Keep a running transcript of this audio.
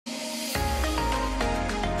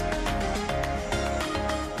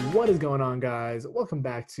What is going on, guys? Welcome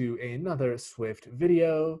back to another Swift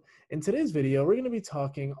video. In today's video, we're going to be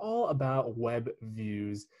talking all about web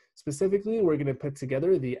views. Specifically, we're going to put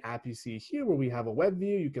together the app you see here where we have a web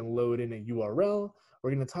view. You can load in a URL.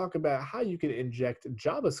 We're going to talk about how you can inject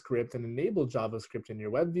JavaScript and enable JavaScript in your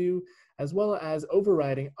web view, as well as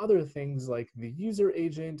overriding other things like the user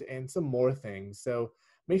agent and some more things. So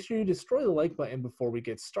make sure you destroy the like button before we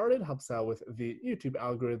get started. Helps out with the YouTube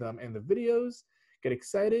algorithm and the videos. Get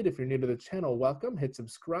excited. If you're new to the channel, welcome. Hit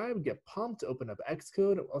subscribe, get pumped, open up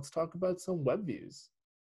Xcode. Let's talk about some web views.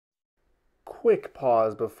 Quick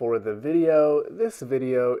pause before the video. This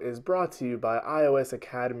video is brought to you by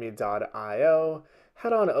iOSacademy.io.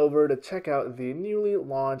 Head on over to check out the newly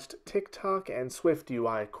launched TikTok and Swift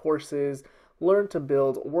UI courses. Learn to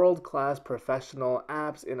build world-class professional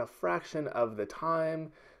apps in a fraction of the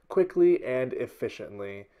time, quickly and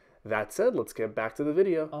efficiently. That said, let's get back to the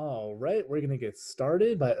video. All right, we're going to get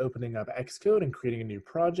started by opening up Xcode and creating a new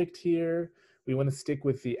project here. We want to stick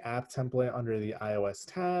with the app template under the iOS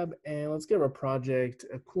tab, and let's give our project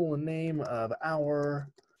a cool name of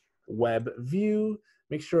our web view.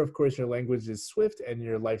 Make sure, of course, your language is Swift and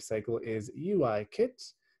your lifecycle is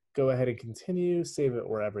UIKit. Go ahead and continue, save it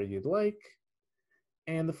wherever you'd like.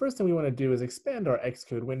 And the first thing we want to do is expand our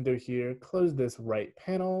Xcode window here, close this right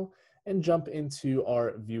panel, and jump into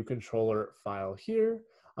our view controller file here.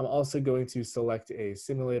 I'm also going to select a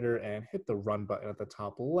simulator and hit the run button at the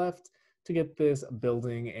top left to get this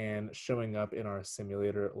building and showing up in our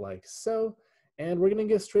simulator like so. And we're going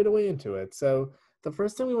to get straight away into it. So the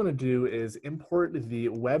first thing we want to do is import the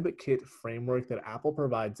WebKit framework that Apple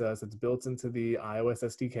provides us. It's built into the iOS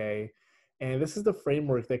SDK. And this is the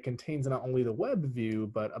framework that contains not only the web view,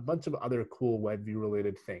 but a bunch of other cool web view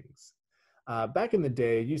related things. Back in the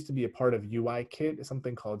day, it used to be a part of UIKit,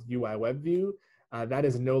 something called UI WebView. That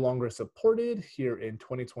is no longer supported here in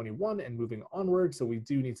 2021 and moving onward, so we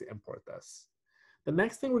do need to import this. The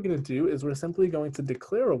next thing we're going to do is we're simply going to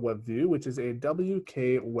declare a web view, which is a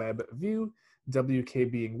WK web view,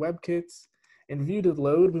 WK being WebKits. In view to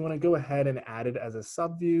load, we want to go ahead and add it as a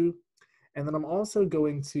subview. And then I'm also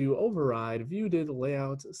going to override viewDid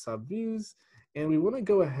layout subviews. And we want to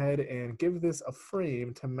go ahead and give this a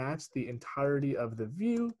frame to match the entirety of the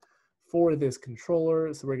view for this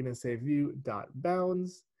controller. So we're going to say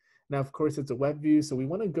view.bounds. Now, of course, it's a web view, so we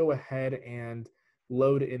want to go ahead and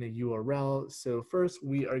load in a URL. So first,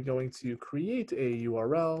 we are going to create a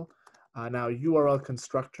URL. Now, URL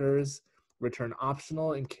constructors return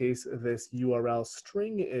optional in case this URL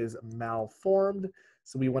string is malformed.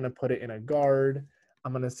 So we want to put it in a guard.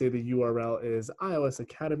 I'm going to say the URL is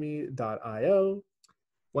iOSacademy.io.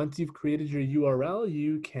 Once you've created your URL,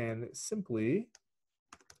 you can simply,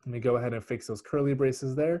 let me go ahead and fix those curly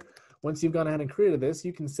braces there. Once you've gone ahead and created this,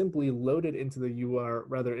 you can simply load it into the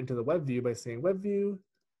into the web view by saying web view.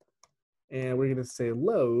 And we're going to say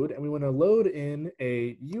load, and we want to load in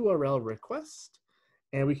a URL request.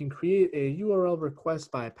 And we can create a URL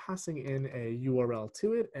request by passing in a URL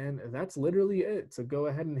to it, and that's literally it. So go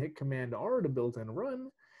ahead and hit Command R to build and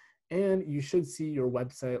run, and you should see your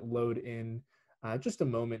website load in just a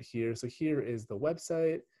moment here. So here is the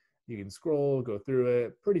website. You can scroll, go through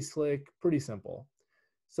it, pretty slick, pretty simple.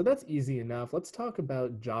 So that's easy enough. Let's talk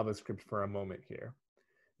about JavaScript for a moment here.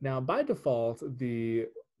 Now, by default, the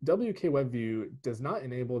WK Web View does not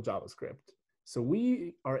enable JavaScript. So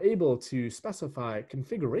we are able to specify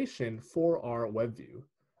configuration for our web view,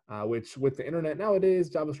 which with the internet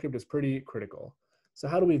nowadays, JavaScript is pretty critical. So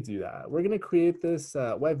how do we do that? We're going to create this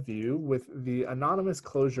web view with the anonymous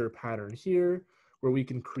closure pattern here, where we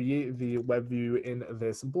can create the web view in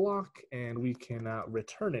this block, and we can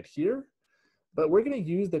return it here. But we're going to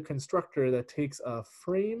use the constructor that takes a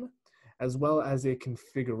frame as well as a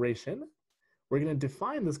configuration. We're going to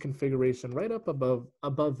define this configuration right up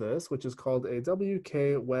above this, which is called a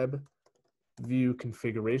WK Web View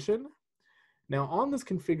configuration. Now on this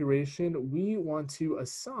configuration, we want to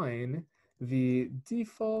assign the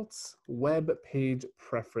default web page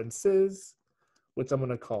preferences, which I'm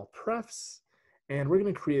going to call prefs. And we're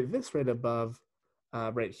going to create this right above,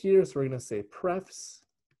 right here. So we're going to say prefs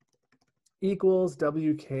equals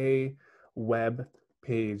WK Web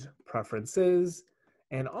Page Preferences.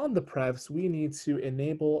 And on the prefs, we need to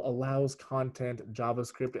enable allows content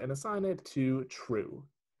JavaScript and assign it to true.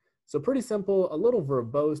 So pretty simple, a little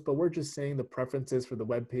verbose, but we're just saying the preferences for the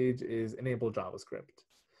web page is enable JavaScript.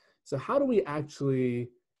 So how do we actually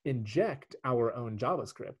inject our own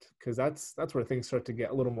JavaScript? Because that's where things start to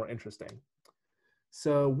get a little more interesting.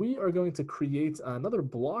 So we are going to create another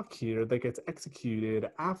block here that gets executed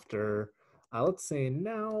after, let's say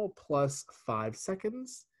now plus 5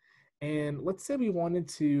 seconds. And let's say we wanted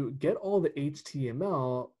to get all the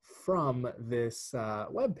HTML from this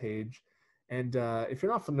web page. And if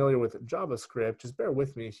you're not familiar with JavaScript, just bear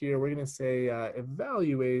with me here. We're going to say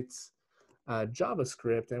evaluates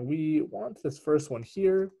JavaScript, and we want this first one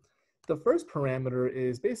here. The first parameter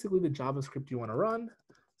is basically the JavaScript you want to run.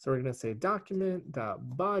 So we're going to say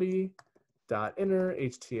document.body.inner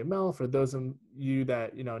HTML. For those of you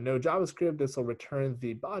that know JavaScript, this will return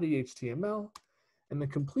the body HTML. And the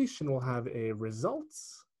completion will have a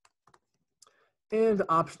results and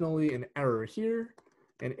optionally an error here.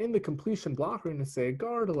 And in the completion block, we're going to say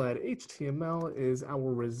guard-led HTML is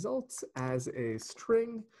our results as a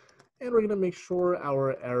string. And we're going to make sure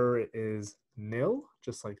our error is nil,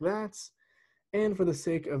 just like that. And for the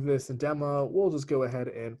sake of this demo, we'll just go ahead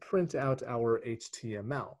and print out our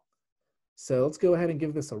HTML. So let's go ahead and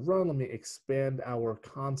give this a run. Let me expand our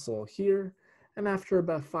console here. And after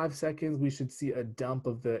about 5 seconds, we should see a dump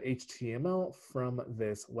of the HTML from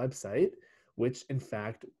this website, which in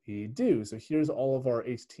fact we do. So here's all of our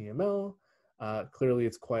HTML. Clearly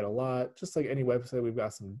it's quite a lot. Just like any website, we've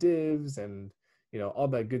got some divs and all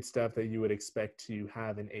that good stuff that you would expect to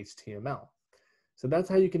have in HTML. So that's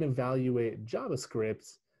how you can evaluate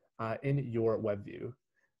JavaScript in your WebView.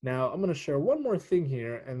 Now I'm going to share one more thing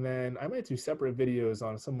here, and then I might do separate videos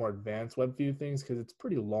on some more advanced WebView things because it's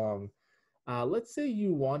pretty long. Let's say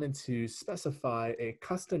you wanted to specify a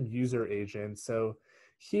custom user agent. So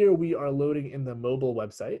here we are loading in the mobile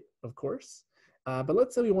website, of course. But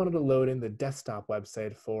let's say we wanted to load in the desktop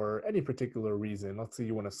website for any particular reason. Let's say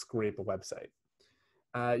you want to scrape a website.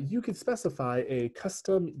 You could specify a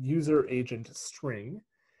custom user agent string.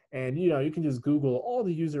 And you can just Google all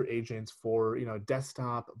the user agents for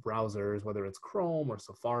desktop browsers, whether it's Chrome or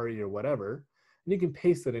Safari or whatever, and you can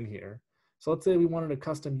paste it in here. So let's say we wanted a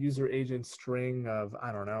custom user agent string of,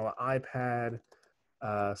 I don't know, iPad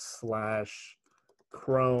 /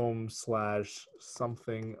 Chrome /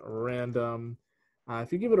 something random.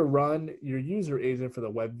 If you give it a run, your user agent for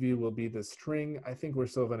the WebView will be the string. I think we're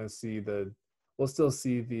still going to see we'll still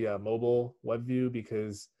see the mobile WebView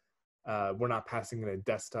because we're not passing in a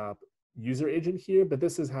desktop user agent here, but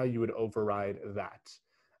this is how you would override that.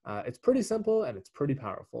 It's pretty simple and it's pretty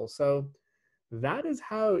powerful. So that is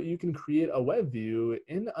how you can create a WebView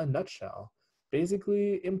in a nutshell.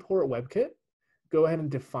 Basically, import WebKit, go ahead and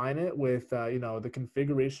define it with the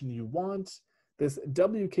configuration you want. This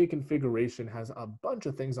WK configuration has a bunch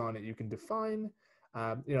of things on it you can define.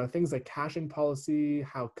 Things like caching policy,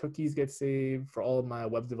 how cookies get saved for all of my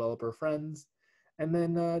web developer friends, and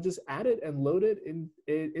then just add it and load it in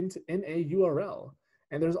a URL.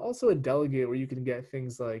 And there's also a delegate where you can get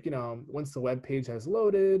things like, once the web page has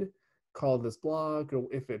loaded, call this block, or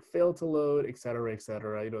if it failed to load, et cetera, et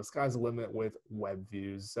cetera. Sky's the limit with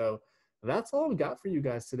WebViews. So that's all I've got for you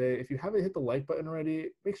guys today. If you haven't hit the like button already,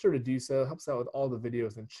 make sure to do so. It helps out with all the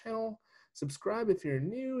videos in the channel. Subscribe if you're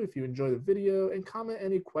new, if you enjoy the video, and comment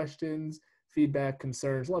any questions, feedback,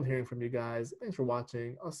 concerns. Love hearing from you guys. Thanks for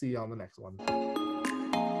watching. I'll see you on the next one.